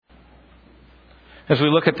As we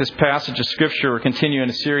look at this passage of Scripture, we're continuing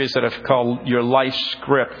a series that I've called Your Life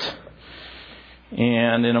Script.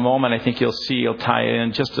 And in a moment, I think you'll tie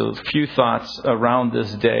in just a few thoughts around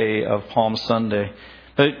this day of Palm Sunday.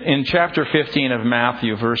 But in chapter 15 of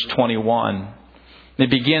Matthew, verse 21,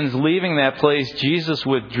 it begins, leaving that place, Jesus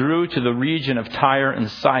withdrew to the region of Tyre and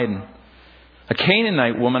Sidon. A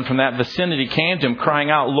Canaanite woman from that vicinity came to him,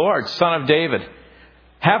 crying out, "Lord, Son of David,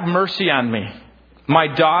 have mercy on me. My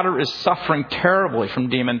daughter is suffering terribly from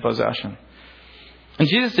demon possession." And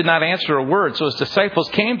Jesus did not answer a word, so his disciples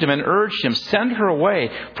came to him and urged him, "Send her away,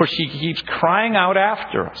 for she keeps crying out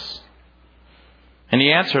after us." And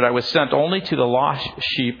he answered, "I was sent only to the lost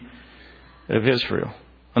sheep of Israel."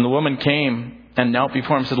 And the woman came and knelt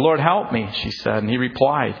before him and said, "Lord, help me," she said. And he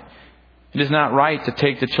replied, "It is not right to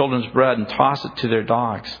take the children's bread and toss it to their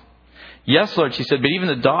dogs." "Yes, Lord," she said, "but even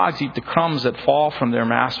the dogs eat the crumbs that fall from their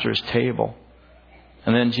master's table."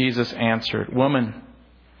 And then Jesus answered, "Woman,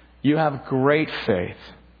 you have great faith.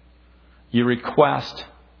 Your request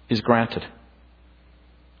is granted."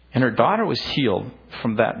 And her daughter was healed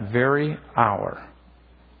from that very hour.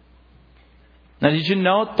 Now, did you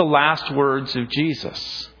note the last words of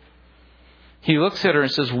Jesus? He looks at her and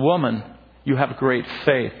says, "Woman, you have great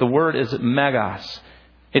faith." The word is megas.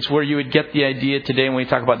 It's where you would get the idea today when we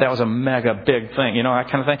talk about that was a mega big thing, that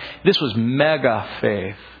kind of thing. This was mega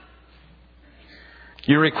faith.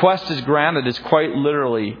 Your request is granted is quite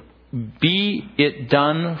literally, be it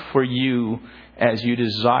done for you as you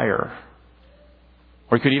desire.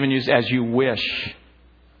 Or you could even use as you wish.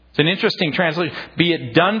 It's an interesting translation. Be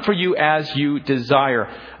it done for you as you desire.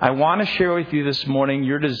 I want to share with you this morning,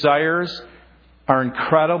 your desires are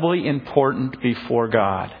incredibly important before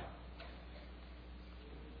God.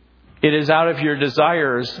 It is out of your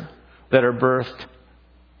desires that are birthed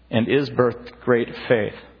and is birthed great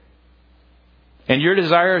faith. And your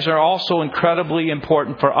desires are also incredibly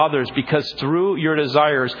important for others, because through your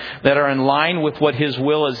desires that are in line with what His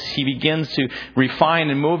will is, He begins to refine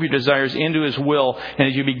and move your desires into His will. And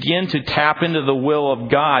as you begin to tap into the will of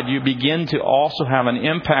God, you begin to also have an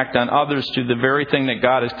impact on others through the very thing that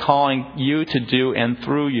God is calling you to do and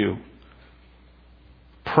through you.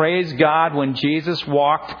 Praise God, when Jesus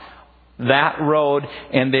walked that road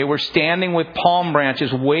and they were standing with palm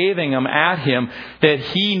branches waving them at Him, that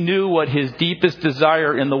He knew what His deepest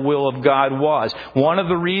desire in the will of God was. One of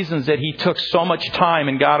the reasons that He took so much time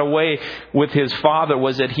and got away with His Father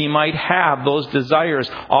was that He might have those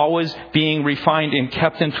desires always being refined and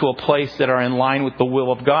kept into a place that are in line with the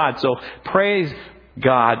will of God. So praise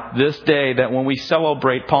God this day that when we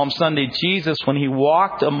celebrate Palm Sunday, Jesus, when He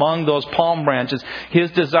walked among those palm branches,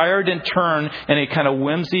 His desire didn't turn in a kind of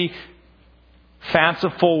whimsy,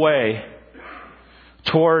 fanciful way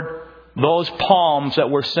toward those palms that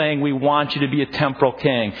were saying, "We want you to be a temporal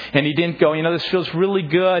king." And He didn't go, "This feels really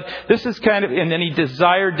good. This is kind of," and then He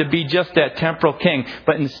desired to be just that temporal king.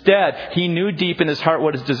 But instead, He knew deep in His heart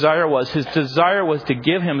what His desire was. His desire was to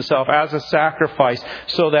give Himself as a sacrifice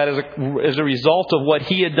so that as a result of what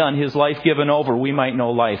He had done, His life given over, we might know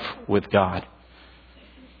life with God.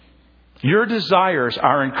 Your desires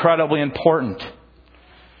are incredibly important.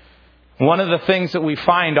 One of the things that we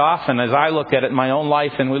find often, as I look at it in my own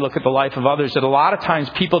life and we look at the life of others, that a lot of times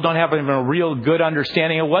people don't have even a real good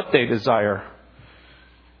understanding of what they desire.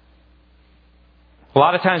 A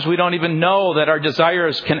lot of times we don't even know that our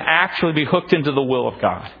desires can actually be hooked into the will of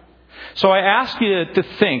God. So I ask you to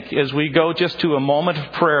think, as we go just to a moment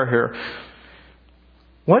of prayer here,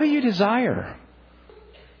 what do you desire?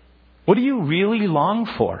 What do you really long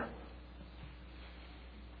for?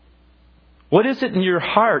 What is it in your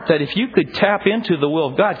heart that if you could tap into the will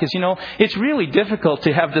of God? Because, it's really difficult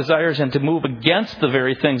to have desires and to move against the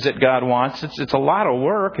very things that God wants. It's a lot of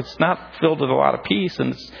work. It's not filled with a lot of peace.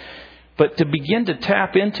 But to begin to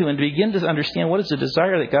tap into and to begin to understand what is the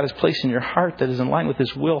desire that God has placed in your heart that is in line with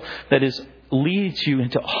His will, that leads you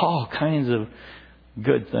into all kinds of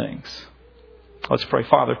good things. Let's pray.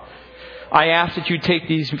 Father, I ask that you take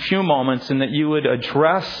these few moments and that you would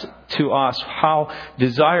address to us how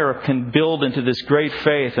desire can build into this great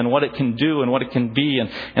faith and what it can do and what it can be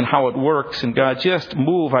and how it works. And God, just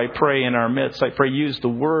move, I pray, in our midst. I pray use the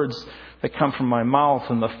words that come from my mouth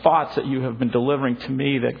and the thoughts that you have been delivering to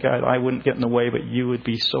me, that, God, I wouldn't get in the way, but you would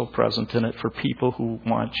be so present in it for people who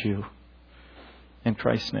want you. In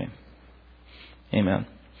Christ's name, amen.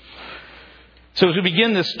 So as we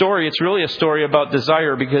begin this story, it's really a story about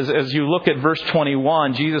desire, because as you look at verse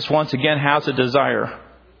 21, Jesus once again has a desire.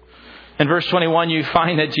 In verse 21, you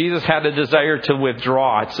find that Jesus had a desire to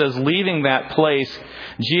withdraw. It says, leaving that place,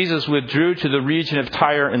 Jesus withdrew to the region of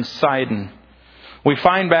Tyre and Sidon. We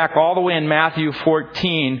find back all the way in Matthew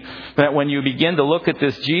 14 that when you begin to look at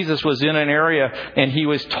this, Jesus was in an area and he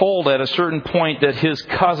was told at a certain point that his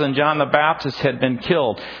cousin, John the Baptist, had been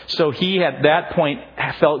killed. So he at that point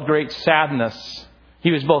felt great sadness. He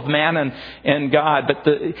was both man and God, but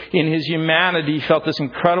in his humanity, he felt this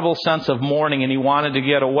incredible sense of mourning, and he wanted to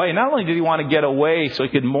get away. Not only did he want to get away so he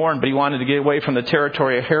could mourn, but he wanted to get away from the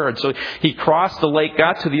territory of Herod. So he crossed the lake,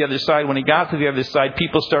 got to the other side. When he got to the other side,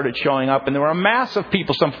 people started showing up, and there were a mass of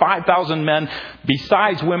people, some 5,000 men,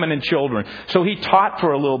 besides women and children. So he taught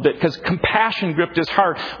for a little bit, because compassion gripped his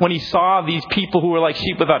heart when he saw these people who were like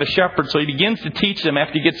sheep without a shepherd. So he begins to teach them.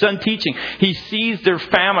 After he gets done teaching, he sees they're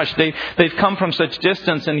famished. They've come from such distance,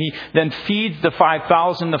 and he then feeds the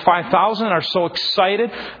 5,000. The 5,000 are so excited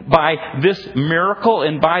by this miracle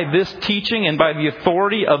and by this teaching and by the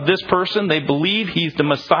authority of this person. They believe he's the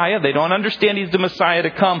Messiah. They don't understand he's the Messiah to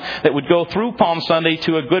come that would go through Palm Sunday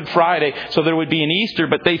to a Good Friday, so there would be an Easter.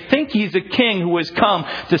 But they think he's a king who has come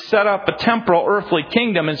to set up a temporal earthly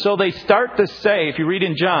kingdom. And so they start to say, if you read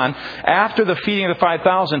in John, after the feeding of the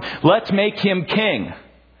 5,000, let's make him king.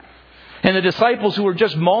 And the disciples who were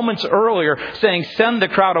just moments earlier saying, send the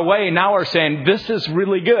crowd away, now are saying, this is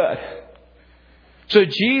really good. So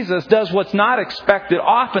Jesus does what's not expected,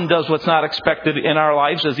 often does what's not expected in our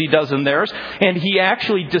lives as he does in theirs. And he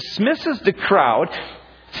actually dismisses the crowd,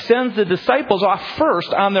 sends the disciples off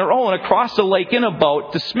first on their own across the lake in a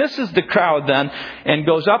boat, dismisses the crowd then, and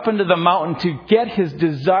goes up into the mountain to get his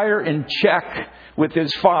desire in check with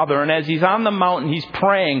his Father. And as he's on the mountain, he's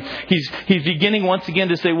praying. He's beginning once again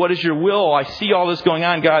to say, what is your will? I see all this going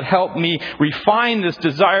on. God, help me refine this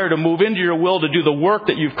desire to move into your will, to do the work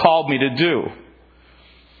that you've called me to do.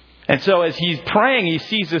 And so as he's praying, he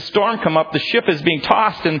sees the storm come up. The ship is being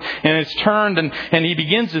tossed and it's turned. And he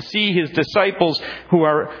begins to see his disciples who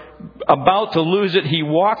are about to lose it. He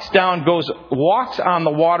walks down, walks on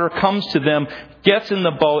the water, comes to them, gets in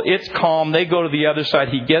the boat. It's calm. They go to the other side.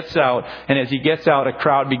 He gets out. And as he gets out, a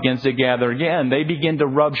crowd begins to gather again. They begin to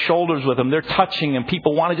rub shoulders with him. They're touching him.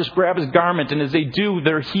 People want to just grab his garment. And as they do,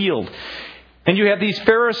 they're healed. And you have these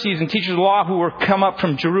Pharisees and teachers of law who were come up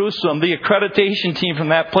from Jerusalem, the accreditation team from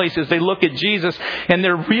that place, as they look at Jesus, and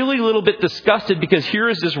they're really a little bit disgusted because here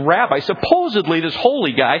is this rabbi, supposedly this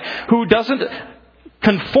holy guy, who doesn't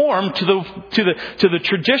conform to the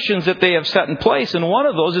traditions that they have set in place. And one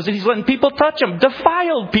of those is that he's letting people touch him,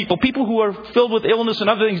 defiled people who are filled with illness and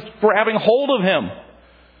other things, grabbing hold of him.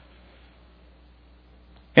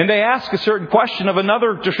 And they ask a certain question of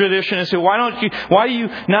another tradition and say, why do you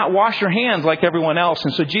not wash your hands like everyone else?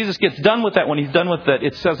 And so Jesus gets done with that. When he's done with that,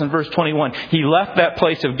 it says in verse 21, he left that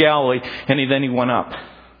place of Galilee and then he went up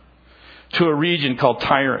to a region called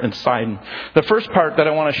Tyre and Sidon. The first part that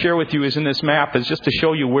I want to share with you is in this map is just to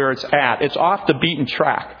show you where it's at. It's off the beaten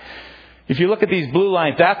track. If you look at these blue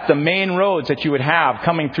lines, that's the main roads that you would have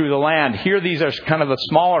coming through the land. Here, these are kind of the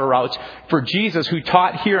smaller routes. For Jesus, who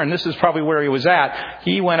taught here, and this is probably where he was at,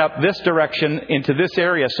 he went up this direction into this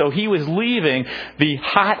area. So he was leaving the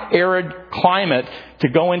hot, arid climate to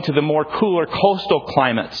go into the more cooler coastal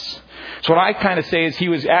climates. So what I kind of say is he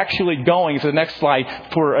was actually going, to the next slide,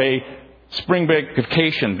 for a spring break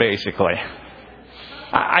vacation, basically.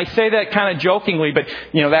 I say that kind of jokingly, but,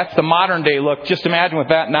 that's the modern day look. Just imagine with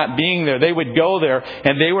that not being there. They would go there,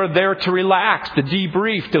 and they were there to relax, to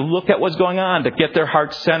debrief, to look at what's going on, to get their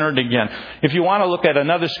hearts centered again. If you want to look at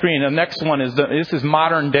another screen, the next one is, this is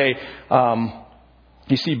modern day.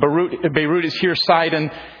 You see Beirut is here,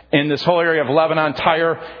 Sidon, in this whole area of Lebanon,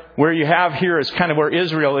 Tyre. Where you have here is kind of where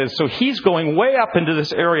Israel is. So he's going way up into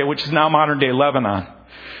this area, which is now modern day Lebanon.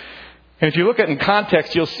 And if you look at it in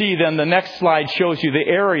context, you'll see then the next slide shows you the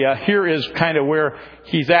area. Here is kind of where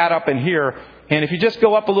he's at up in here. And if you just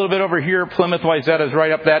go up a little bit over here, Plymouth, Wayzata is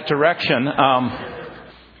right up that direction.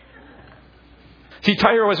 See,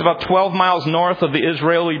 Tyre was about 12 miles north of the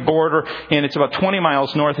Israeli border, and it's about 20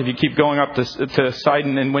 miles north if you keep going up to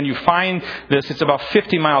Sidon. And when you find this, it's about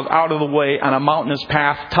 50 miles out of the way on a mountainous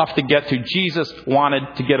path, tough to get to. Jesus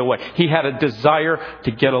wanted to get away. He had a desire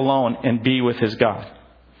to get alone and be with his God.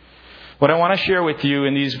 What I want to share with you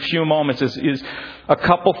in these few moments is a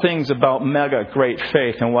couple things about mega great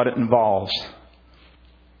faith and what it involves.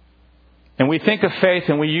 And we think of faith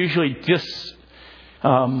and we usually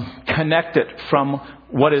disconnect it from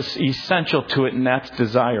what is essential to it, and that's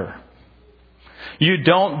desire. You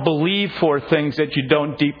don't believe for things that you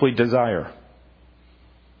don't deeply desire.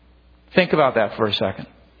 Think about that for a second.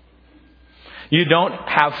 You don't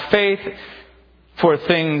have faith for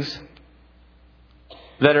things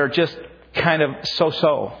that are just kind of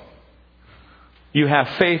so-so. You have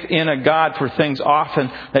faith in a God for things often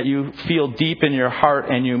that you feel deep in your heart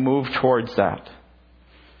and you move towards that.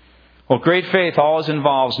 Well, great faith always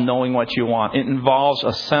involves knowing what you want. It involves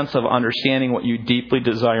a sense of understanding what you deeply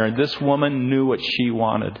desire. And this woman knew what she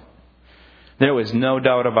wanted. There was no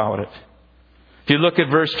doubt about it. If you look at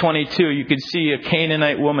verse 22, you can see a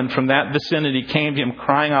Canaanite woman from that vicinity came to him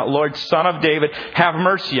crying out, "Lord, Son of David, have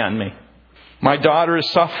mercy on me. My daughter is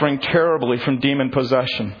suffering terribly from demon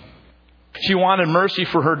possession." She wanted mercy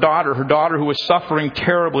for her daughter who was suffering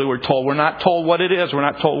terribly, we're told. We're not told what it is. We're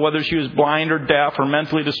not told whether she was blind or deaf or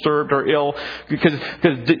mentally disturbed or ill. Because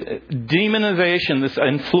demonization, this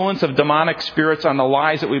influence of demonic spirits on the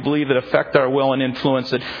lies that we believe that affect our will and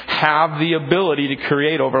influence it, have the ability to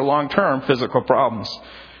create over long-term physical problems.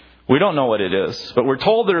 We don't know what it is, but we're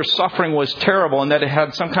told that her suffering was terrible and that it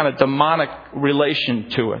had some kind of demonic relation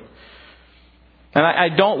to it. And I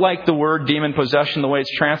don't like the word demon possession the way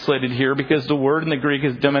it's translated here, because the word in the Greek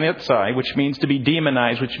is demonizai, which means to be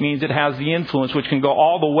demonized, which means it has the influence, which can go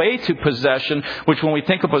all the way to possession, which when we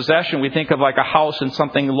think of possession, we think of like a house and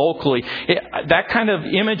something locally. That kind of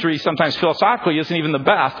imagery sometimes philosophically isn't even the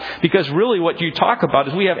best, because really what you talk about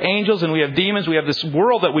is we have angels and we have demons, we have this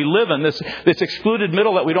world that we live in, this excluded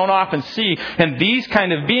middle that we don't often see, and these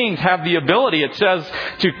kind of beings have the ability, it says,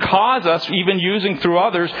 to cause us, even using through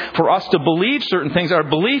others, for us to believe certain things. Our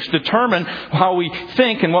beliefs determine how we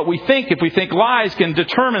think, and what we think, if we think lies, can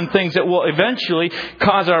determine things that will eventually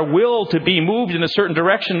cause our will to be moved in a certain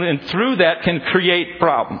direction, and through that can create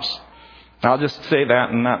problems. I'll just say that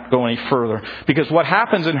and not go any further. Because what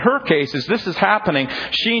happens in her case is this is happening.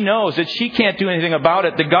 She knows that she can't do anything about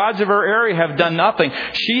it. The gods of her area have done nothing.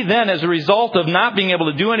 She then, as a result of not being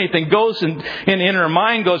able to do anything, goes and in her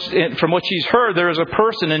mind goes, from what she's heard, there is a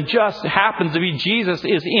person, and just happens to be Jesus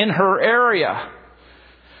is in her area.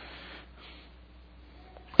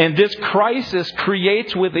 And this crisis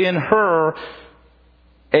creates within her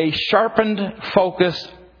a sharpened,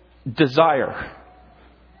 focused desire.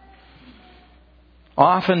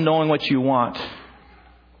 Often knowing what you want,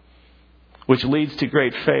 which leads to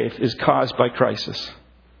great faith, is caused by crisis.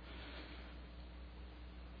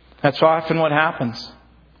 That's often what happens.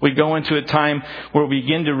 We go into a time where we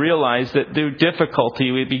begin to realize that through difficulty,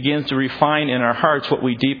 it begins to refine in our hearts what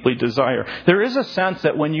we deeply desire. There is a sense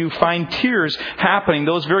that when you find tears happening,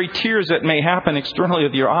 those very tears that may happen externally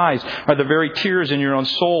with your eyes are the very tears in your own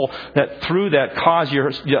soul that through that cause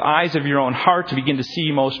the eyes of your own heart to begin to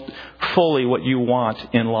see most fully what you want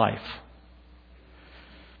in life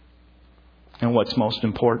and what's most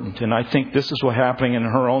important. And I think this is what's happening in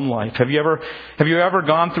her own life. Have you ever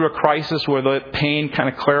gone through a crisis where the pain kind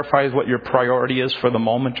of clarifies what your priority is for the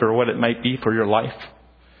moment, or what it might be for your life?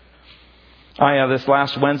 This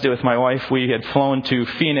last Wednesday with my wife, we had flown to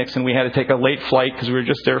Phoenix, and we had to take a late flight because we were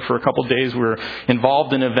just there for a couple of days. We were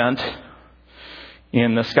involved in an event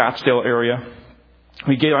in the Scottsdale area.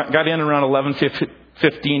 We got in around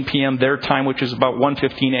 11:15 p.m. their time, which is about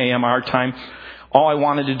 1:15 a.m. our time. All I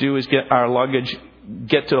wanted to do is get our luggage,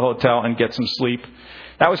 get to a hotel, and get some sleep.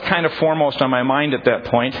 That was kind of foremost on my mind at that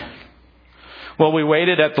point. Well, we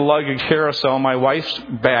waited at the luggage carousel. My wife's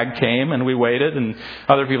bag came, and we waited, and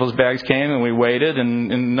other people's bags came, and we waited,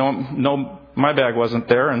 and no, my bag wasn't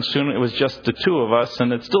there, and soon it was just the two of us,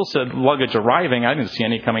 and it still said luggage arriving. I didn't see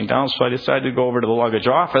any coming down, so I decided to go over to the luggage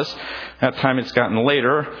office. That time it's gotten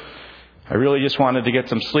later. I really just wanted to get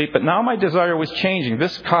some sleep, but now my desire was changing.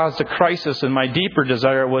 This caused a crisis, and my deeper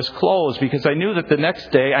desire was clothes, because I knew that the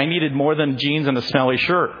next day I needed more than jeans and a smelly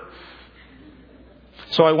shirt.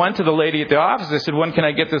 So I went to the lady at the office. I said, "When can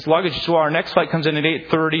I get this luggage?" She said, "Well, our next flight comes in at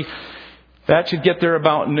 8:30. That should get there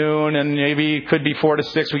about noon, and maybe it could be 4 to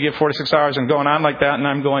 6. We get 4 to 6 hours," and going on like that. And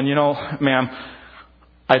I'm going, "Ma'am,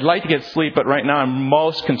 I'd like to get sleep, but right now I'm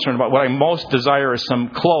most concerned about what I most desire is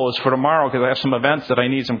some clothes for tomorrow, because I have some events that I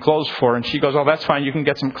need some clothes for." And she goes, "Oh, that's fine. You can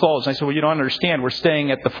get some clothes." And I said, "Well, you don't understand. We're staying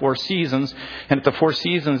at the Four Seasons, and at the Four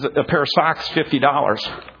Seasons, a pair of socks, $50.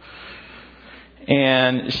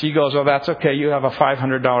 And she goes, "Oh, that's okay. You have a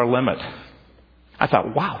 $500 limit." I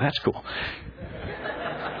thought, wow, that's cool.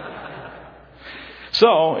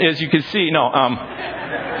 So, as you can see,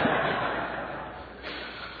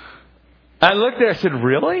 I looked there, I said,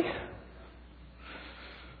 "Really?"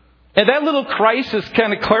 And that little crisis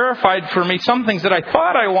kind of clarified for me some things that I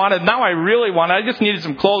thought I wanted. Now I really wanted. I just needed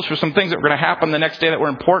some clothes for some things that were going to happen the next day that were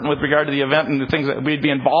important with regard to the event and the things that we'd be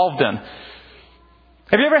involved in.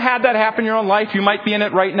 Have you ever had that happen in your own life? You might be in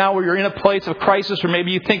it right now, where you're in a place of crisis, or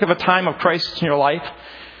maybe you think of a time of crisis in your life.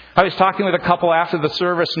 I was talking with a couple after the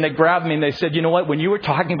service, and they grabbed me and they said, "You know what? When you were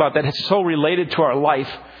talking about that, it's so related to our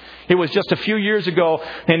life." It was just a few years ago,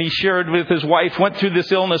 and he shared with his wife, went through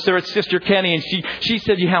this illness there at Sister Kenny, and she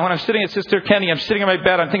said, yeah, when I'm sitting at Sister Kenny, I'm sitting in my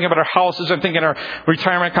bed, I'm thinking about our houses, I'm thinking our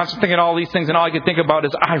retirement accounts, I'm thinking all these things, and all I could think about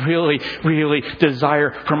is I really, really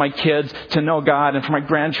desire for my kids to know God and for my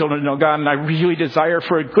grandchildren to know God, and I really desire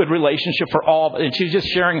for a good relationship for all. And she's just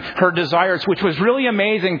sharing her desires, which was really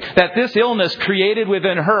amazing that this illness created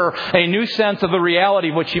within her a new sense of the reality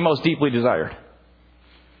of what she most deeply desired.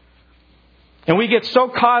 And we get so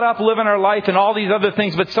caught up living our life and all these other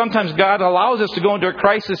things, but sometimes God allows us to go into a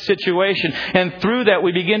crisis situation, and through that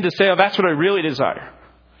we begin to say, oh, that's what I really desire.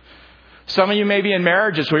 Some of you may be in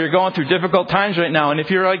marriages where you're going through difficult times right now, and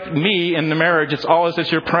if you're like me in the marriage, it's always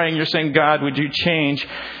as you're praying, you're saying, God, would you change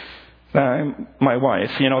my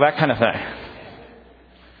wife? That kind of thing.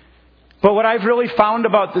 But what I've really found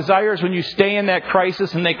about desires, when you stay in that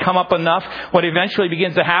crisis and they come up enough, what eventually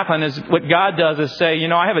begins to happen is what God does is say,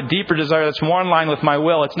 I have a deeper desire that's more in line with my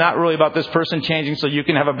will. It's not really about this person changing so you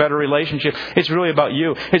can have a better relationship. It's really about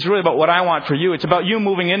you. It's really about what I want for you. It's about you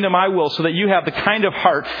moving into my will so that you have the kind of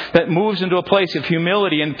heart that moves into a place of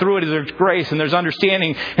humility, and through it there's grace and there's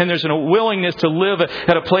understanding and there's a willingness to live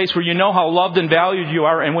at a place where you know how loved and valued you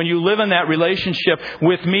are. And when you live in that relationship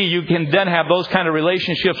with me, you can then have those kind of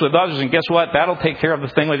relationships with others. And guess what? That'll take care of the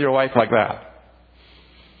thing with your wife like that.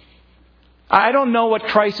 I don't know what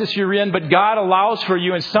crisis you're in, but God allows for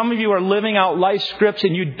you. And some of you are living out life scripts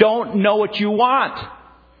and you don't know what you want.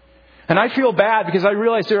 And I feel bad because I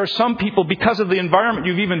realize there are some people, because of the environment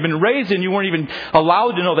you've even been raised in, you weren't even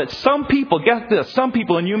allowed to know that some people, get this, some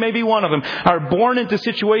people, and you may be one of them, are born into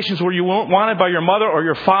situations where you weren't wanted by your mother or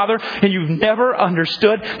your father, and you've never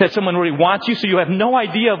understood that someone really wants you, so you have no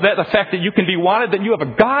idea of that, the fact that you can be wanted, that you have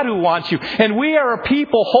a God who wants you. And we are a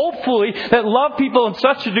people, hopefully, that love people in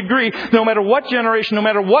such a degree, no matter what generation, no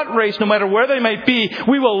matter what race, no matter where they might be,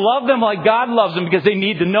 we will love them like God loves them, because they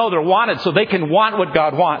need to know they're wanted so they can want what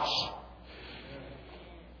God wants.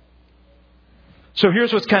 So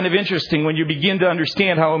here's what's kind of interesting when you begin to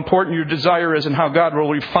understand how important your desire is and how God will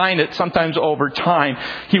refine it sometimes over time.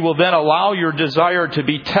 He will then allow your desire to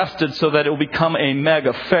be tested so that it will become a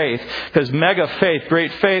mega faith. Because mega faith,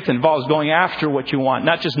 great faith, involves going after what you want.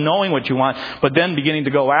 Not just knowing what you want, but then beginning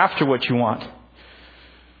to go after what you want.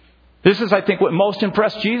 This is, I think, what most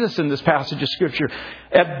impressed Jesus in this passage of Scripture.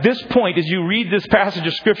 At this point, as you read this passage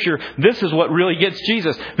of Scripture, this is what really gets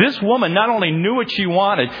Jesus. This woman not only knew what she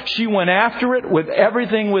wanted, she went after it with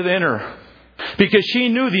everything within her. Because she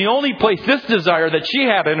knew the only place this desire that she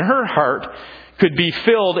had in her heart could be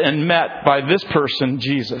filled and met by this person,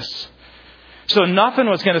 Jesus. So nothing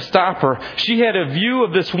was going to stop her. She had a view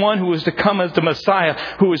of this one who was to come as the Messiah,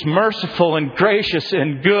 who was merciful and gracious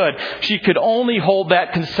and good. She could only hold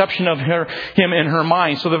that conception of him in her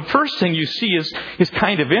mind. So the first thing you see is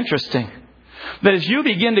kind of interesting. That as you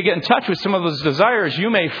begin to get in touch with some of those desires, you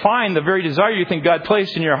may find the very desire you think God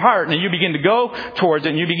placed in your heart, and you begin to go towards it,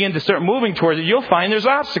 and you begin to start moving towards it, you'll find there's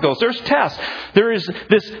obstacles, there's tests. There is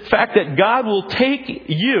this fact that God will take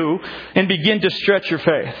you and begin to stretch your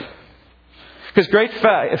faith. Because great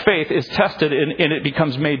faith is tested and it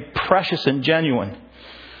becomes made precious and genuine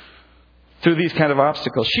through these kind of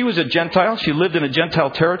obstacles. She was a Gentile. She lived in a Gentile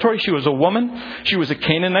territory. She was a woman. She was a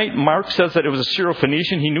Canaanite. Mark says that it was a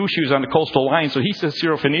Syro-Phoenician. He knew she was on the coastal line, so he says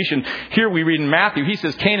Syro-Phoenician. Here we read in Matthew, he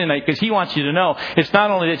says Canaanite, because he wants you to know it's not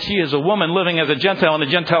only that she is a woman living as a Gentile in a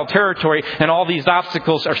Gentile territory and all these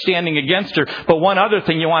obstacles are standing against her, but one other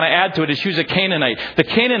thing you want to add to it is she was a Canaanite. The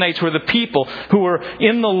Canaanites were the people who were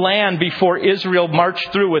in the land before Israel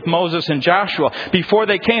marched through with Moses and Joshua. Before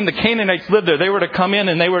they came, the Canaanites lived there. They were to come in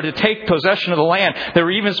and they were to take possession of the land. They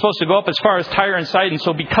were even supposed to go up as far as Tyre and Sidon.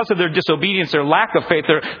 So because of their disobedience, their lack of faith,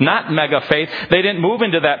 their not mega faith, they didn't move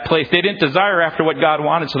into that place. They didn't desire after what God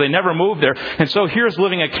wanted, so they never moved there. And so here's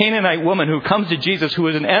living a Canaanite woman who comes to Jesus, who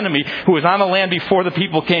is an enemy, who was on the land before the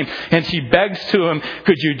people came, and she begs to him,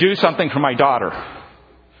 could you do something for my daughter?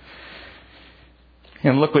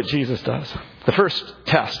 And look what Jesus does. The first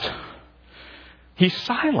test. He's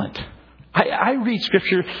silent. I read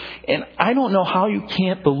Scripture, and I don't know how you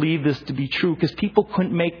can't believe this to be true, because people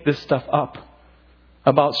couldn't make this stuff up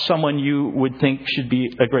about someone you would think should be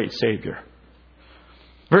a great Savior.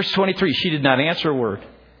 Verse 23, she did not answer a word.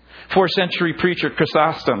 4th century preacher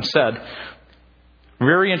Chrysostom said,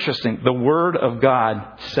 very interesting, the Word of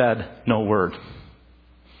God said no word.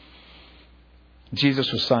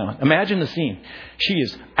 Jesus was silent. Imagine the scene. She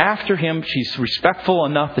is after him. She's respectful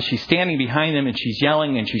enough that she's standing behind him and she's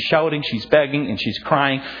yelling and she's shouting, she's begging and she's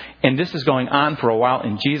crying. And this is going on for a while,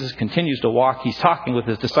 and Jesus continues to walk. He's talking with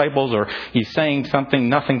his disciples, or he's saying something,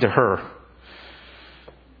 nothing to her.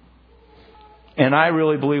 And I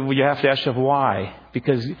really believe you have to ask yourself why.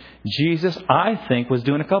 Because Jesus, I think, was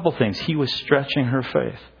doing a couple things. He was stretching her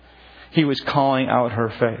faith. He was calling out her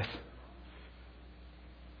faith.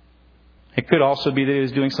 It could also be that he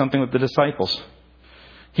was doing something with the disciples.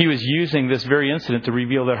 He was using this very incident to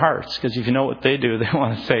reveal their hearts. Because if you know what they do, they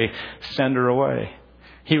want to say, send her away.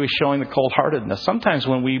 He was showing the cold-heartedness. Sometimes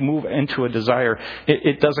when we move into a desire,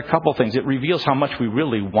 it does a couple things. It reveals how much we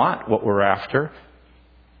really want what we're after.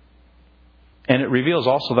 And it reveals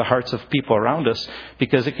also the hearts of people around us,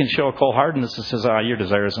 because it can show a cold-heartedness that says, your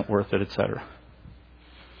desire isn't worth it, etc.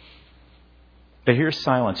 But here's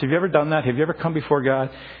silence. Have you ever done that? Have you ever come before God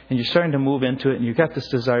and you're starting to move into it and you've got this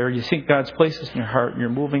desire, you think God's placed this in your heart and you're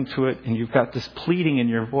moving to it and you've got this pleading in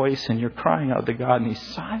your voice and you're crying out to God and He's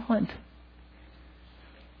silent?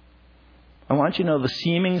 I want you to know the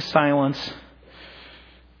seeming silence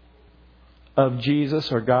of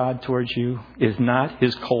Jesus or God towards you is not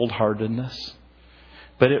His cold-heartedness,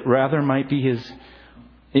 but it rather might be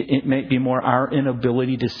it might be more our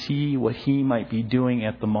inability to see what He might be doing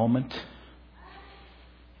at the moment.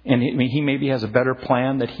 And He maybe has a better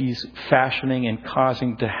plan that He's fashioning and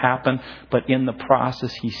causing to happen, but in the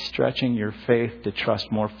process He's stretching your faith to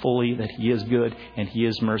trust more fully that He is good and He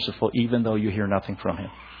is merciful, even though you hear nothing from Him.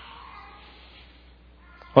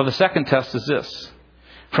 Well, the second test is this.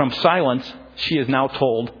 From silence, she is now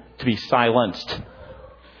told to be silenced.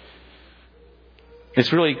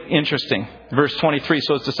 It's really interesting. Verse 23,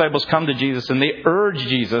 so His disciples come to Jesus and they urge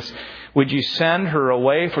Jesus, would you send her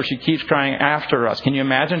away, for she keeps crying after us? Can you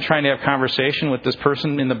imagine trying to have conversation with this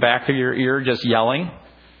person in the back of your ear just yelling?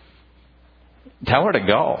 Tell her to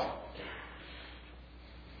go.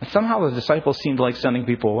 And somehow the disciples seem to like sending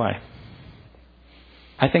people away.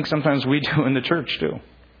 I think sometimes we do in the church too.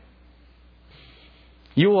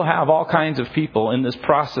 You will have all kinds of people in this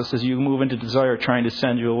process as you move into desire trying to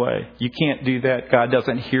send you away. You can't do that. God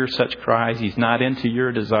doesn't hear such cries. He's not into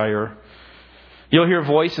your desire. You'll hear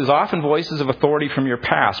voices, often voices of authority from your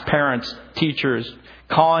past, parents, teachers,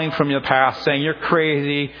 calling from your past, saying, you're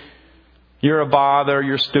crazy, you're a bother,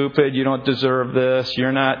 you're stupid, you don't deserve this,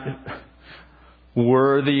 you're not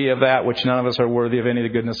worthy of that, which none of us are worthy of any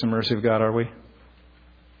of the goodness and mercy of God, are we?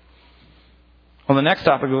 Well, the next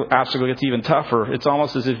obstacle gets even tougher. It's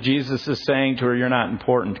almost as if Jesus is saying to her, you're not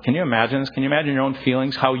important. Can you imagine this? Can you imagine your own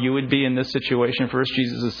feelings, how you would be in this situation? First,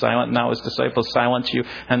 Jesus is silent. Now His disciples silence you.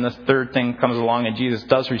 And the third thing comes along and Jesus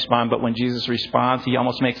does respond. But when Jesus responds, He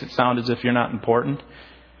almost makes it sound as if you're not important.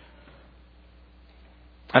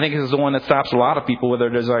 I think this is the one that stops a lot of people with their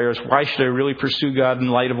desires. Why should I really pursue God in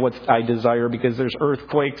light of what I desire? Because there's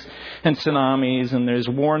earthquakes and tsunamis, and there's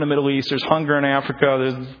war in the Middle East, there's hunger in Africa,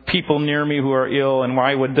 there's people near me who are ill, and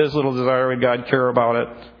why would this little desire, would God care about it?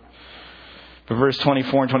 But verse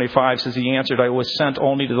 24 and 25 says, He answered, I was sent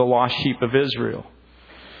only to the lost sheep of Israel.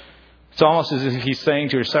 It's almost as if He's saying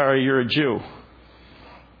to her, sorry, you're a Jew.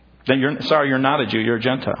 Sorry, you're not a Jew, you're a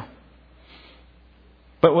Gentile.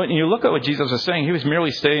 But when you look at what Jesus was saying, He was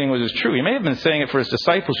merely stating what was true. He may have been saying it for His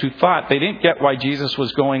disciples who thought they didn't get why Jesus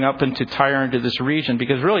was going up into Tyre, into this region.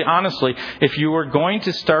 Because really, honestly, if you were going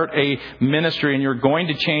to start a ministry and you're going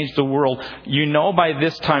to change the world, you know by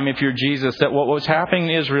this time, if you're Jesus, that what was happening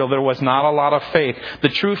in Israel, there was not a lot of faith. The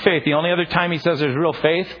true faith, the only other time He says there's real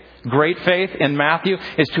faith, great faith in Matthew,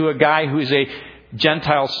 is to a guy who's a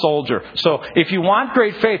Gentile soldier. So if you want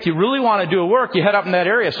great faith, you really want to do a work, you head up in that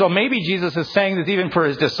area. So maybe Jesus is saying this even for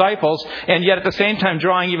His disciples, and yet at the same time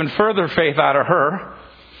drawing even further faith out of her.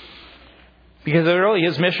 Because really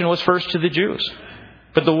His mission was first to the Jews.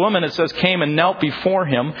 But the woman, it says, came and knelt before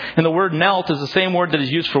Him. And the word knelt is the same word that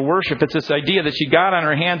is used for worship. It's this idea that she got on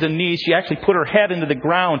her hands and knees. She actually put her head into the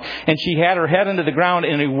ground. And she had her head into the ground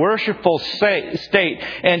in a worshipful state.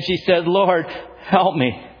 And she said, Lord, help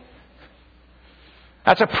me.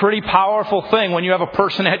 That's a pretty powerful thing when you have a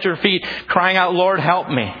person at your feet crying out, Lord, help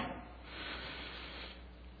me.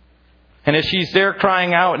 And as she's there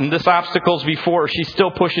crying out and this obstacle's before her, she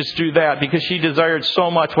still pushes through that because she desired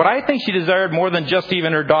so much. What I think she desired more than just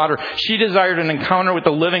even her daughter, she desired an encounter with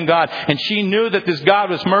the living God. And she knew that this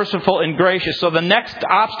God was merciful and gracious. So the next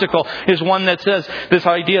obstacle is one that says this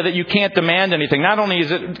idea that you can't demand anything. Not only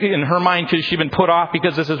is it in her mind because she's been put off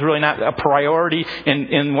because this is really not a priority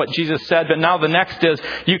in what Jesus said, but now the next is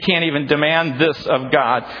you can't even demand this of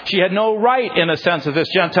God. She had no right, in a sense, of this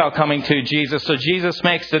Gentile coming to Jesus. So Jesus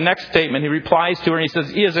makes the next statement. He replies to her and He says,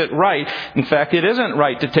 is it right? In fact, it isn't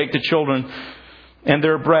right to take the children and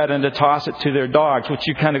their bread and to toss it to their dogs, which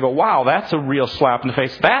you kind of go, wow, that's a real slap in the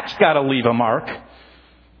face. That's got to leave a mark.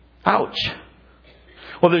 Ouch.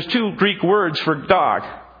 Well, there's two Greek words for dog.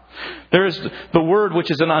 There's the word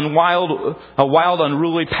which is a wild,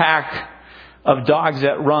 unruly pack of dogs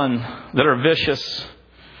that run, that are vicious,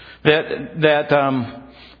 that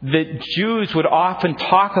Jews would often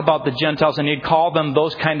talk about the Gentiles, and he'd call them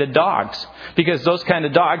those kind of dogs, because those kind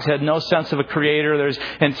of dogs had no sense of a creator.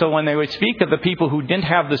 And so when they would speak of the people who didn't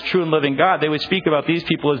have this true and living God, they would speak about these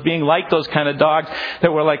people as being like those kind of dogs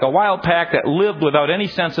that were like a wild pack that lived without any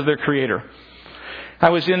sense of their creator. I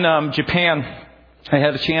was in Japan. I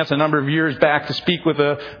had a chance a number of years back to speak with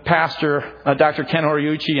a pastor, Dr. Ken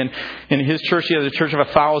Horiuchi, and in his church he has a church of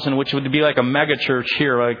 1,000, which would be like a mega church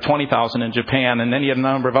here, like 20,000 in Japan. And then he had a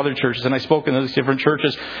number of other churches, and I spoke in those different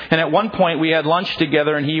churches. And at one point we had lunch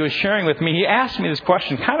together, and he was sharing with me. He asked me this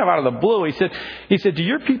question kind of out of the blue. He said, "Do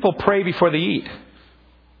your people pray before they eat?"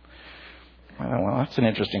 Well, that's an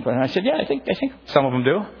interesting question. I said, "Yeah, I think some of them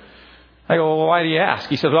do." I go, "Well, why do you ask?"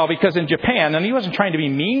 He says, "Well, because in Japan," and he wasn't trying to be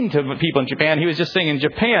mean to people in Japan. He was just saying in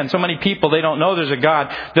Japan, so many people, they don't know there's a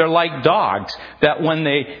God. They're like dogs that when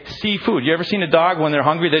they see food. You ever seen a dog when they're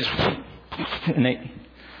hungry? They just,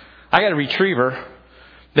 I got a retriever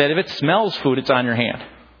that if it smells food, it's on your hand.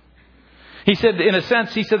 He said, in a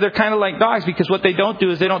sense, they're kind of like dogs, because what they don't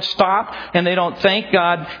do is they don't stop and they don't thank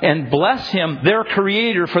God and bless Him, their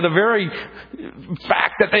Creator, for the very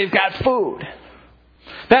fact that they've got food.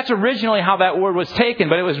 That's originally how that word was taken,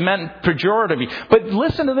 but it was meant pejoratively. But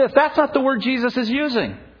listen to this. That's not the word Jesus is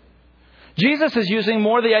using. Jesus is using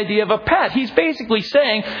more the idea of a pet. He's basically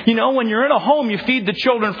saying, when you're in a home, you feed the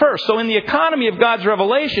children first. So in the economy of God's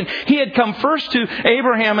revelation, He had come first to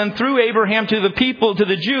Abraham, and through Abraham to the people, to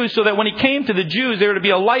the Jews, so that when He came to the Jews, they were to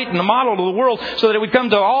be a light and a model to the world, so that it would come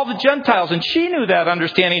to all the Gentiles. And she knew that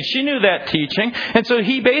understanding. She knew that teaching. And so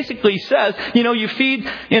He basically says, you feed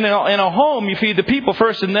in a home, you feed the people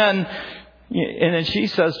first, and then she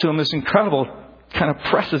says to him this incredible, kind of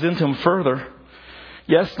presses into him further.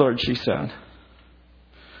 "Yes, Lord," she said,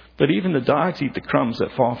 "but even the dogs eat the crumbs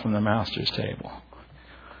that fall from their master's table."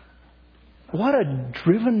 What a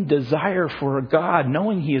driven desire for a God,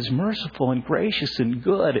 knowing He is merciful and gracious and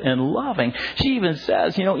good and loving. She even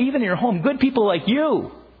says, even in your home, good people like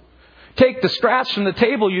you take the scraps from the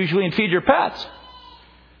table usually and feed your pets.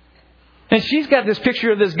 And she's got this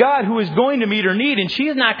picture of this God who is going to meet her need, and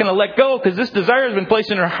she's not going to let go because this desire has been placed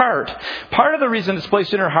in her heart. Part of the reason it's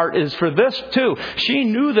placed in her heart is for this too. She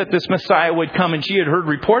knew that this Messiah would come, and she had heard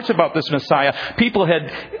reports about this Messiah. People had,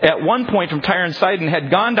 at one point from Tyre and Sidon, had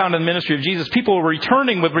gone down to the ministry of Jesus. People were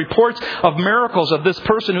returning with reports of miracles of this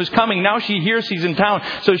person who's coming. Now she hears He's in town.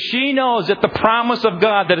 So she knows that the promise of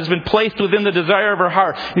God that has been placed within the desire of her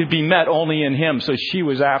heart would be met only in Him. So she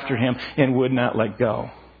was after Him and would not let go.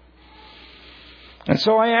 And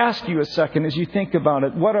so I ask you a second, as you think about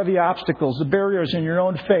it, what are the obstacles, the barriers in your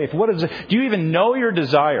own faith? What is it? Do you even know your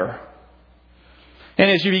desire?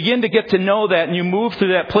 And as you begin to get to know that, and you move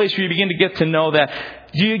through that place where you begin to get to know that,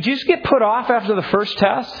 do you just get put off after the first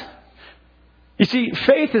test? You see,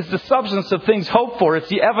 faith is the substance of things hoped for. It's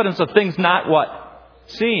the evidence of things not what?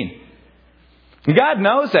 Seen. And God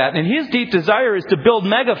knows that, and His deep desire is to build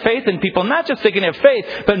mega faith in people, not just they can have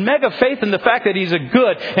faith, but mega faith in the fact that He's a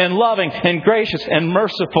good and loving and gracious and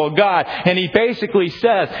merciful God. And He basically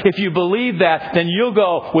says, if you believe that, then you'll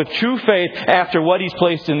go with true faith after what He's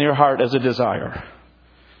placed in your heart as a desire.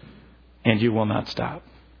 And you will not stop.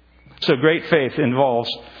 So great faith involves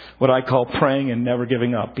what I call praying and never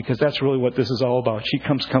giving up, because that's really what this is all about.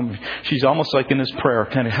 She's almost like in this prayer,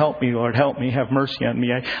 kind of, "Help me, Lord, help me, have mercy on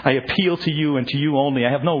me. I appeal to you and to you only.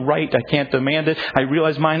 I have no right. I can't demand it. I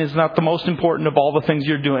realize mine is not the most important of all the things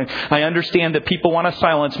you're doing. I understand that people want to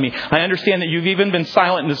silence me. I understand that you've even been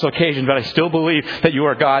silent in this occasion, but I still believe that you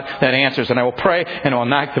are God that answers, and I will pray and I will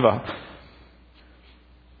not give up."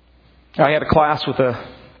 I had a class with a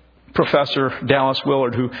Professor Dallas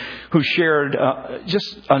Willard who shared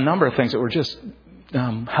just a number of things that were just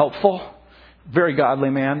helpful. Very godly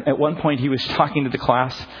man. At one point he was talking to the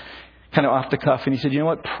class kind of off the cuff, and he said, "You know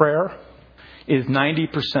what? Prayer is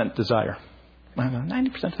 90% desire." I go,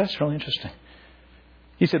 90%? That's really interesting.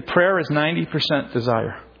 He said prayer is 90%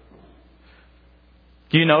 desire.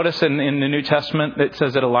 Do you notice in the New Testament it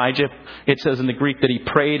says that Elijah, it says in the Greek that he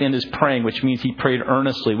prayed in his praying, which means he prayed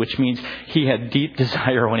earnestly, which means he had deep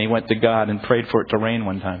desire when he went to God and prayed for it to rain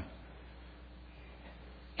one time.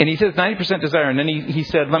 And he says 90% desire. And then he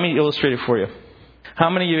said, let me illustrate it for you. How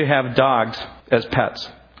many of you have dogs as pets?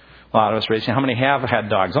 A lot of us raised. How many have had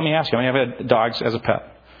dogs? Let me ask you, how many have had dogs as a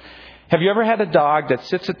pet? Have you ever had a dog that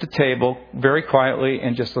sits at the table very quietly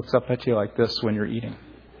and just looks up at you like this when you're eating?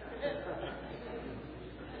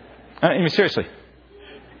 I mean, seriously.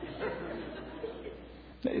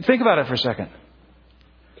 Think about it for a second.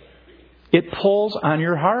 It pulls on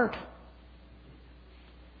your heart.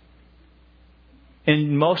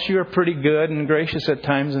 And most of you are pretty good and gracious at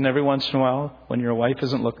times, and every once in a while, when your wife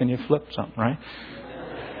isn't looking, you flip something, right?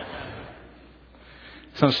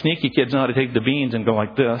 Some sneaky kids know how to take the beans and go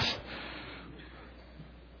like this.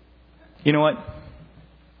 You know what?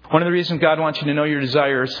 One of the reasons God wants you to know your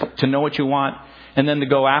desires, to know what you want, and then to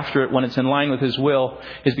go after it when it's in line with His will,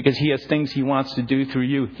 is because He has things He wants to do through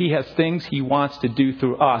you. He has things He wants to do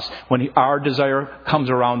through us when our desire comes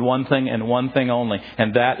around one thing and one thing only.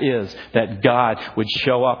 And that is that God would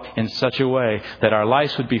show up in such a way that our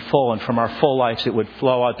lives would be full, and from our full lives it would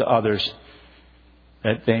flow out to others,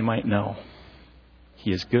 that they might know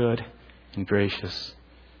He is good and gracious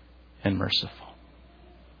and merciful.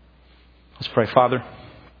 Let's pray. Father,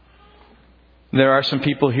 there are some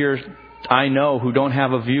people here I know who don't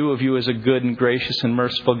have a view of You as a good and gracious and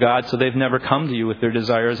merciful God, so they've never come to You with their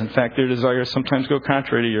desires. In fact, their desires sometimes go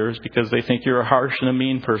contrary to Yours because they think You're a harsh and a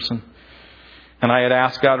mean person. And I had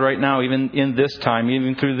asked God right now, even in this time,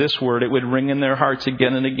 even through this word, it would ring in their hearts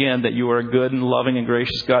again and again that You are a good and loving and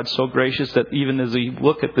gracious God, so gracious that even as we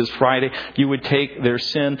look at this Friday, You would take their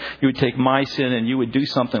sin, You would take my sin, and You would do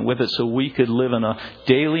something with it so we could live in a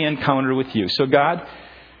daily encounter with You. So God,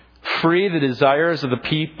 free the desires of the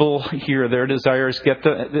people here. Their desires,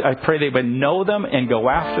 I pray they would know them and go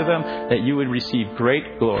after them, that You would receive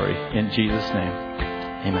great glory in Jesus' name.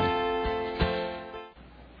 Amen.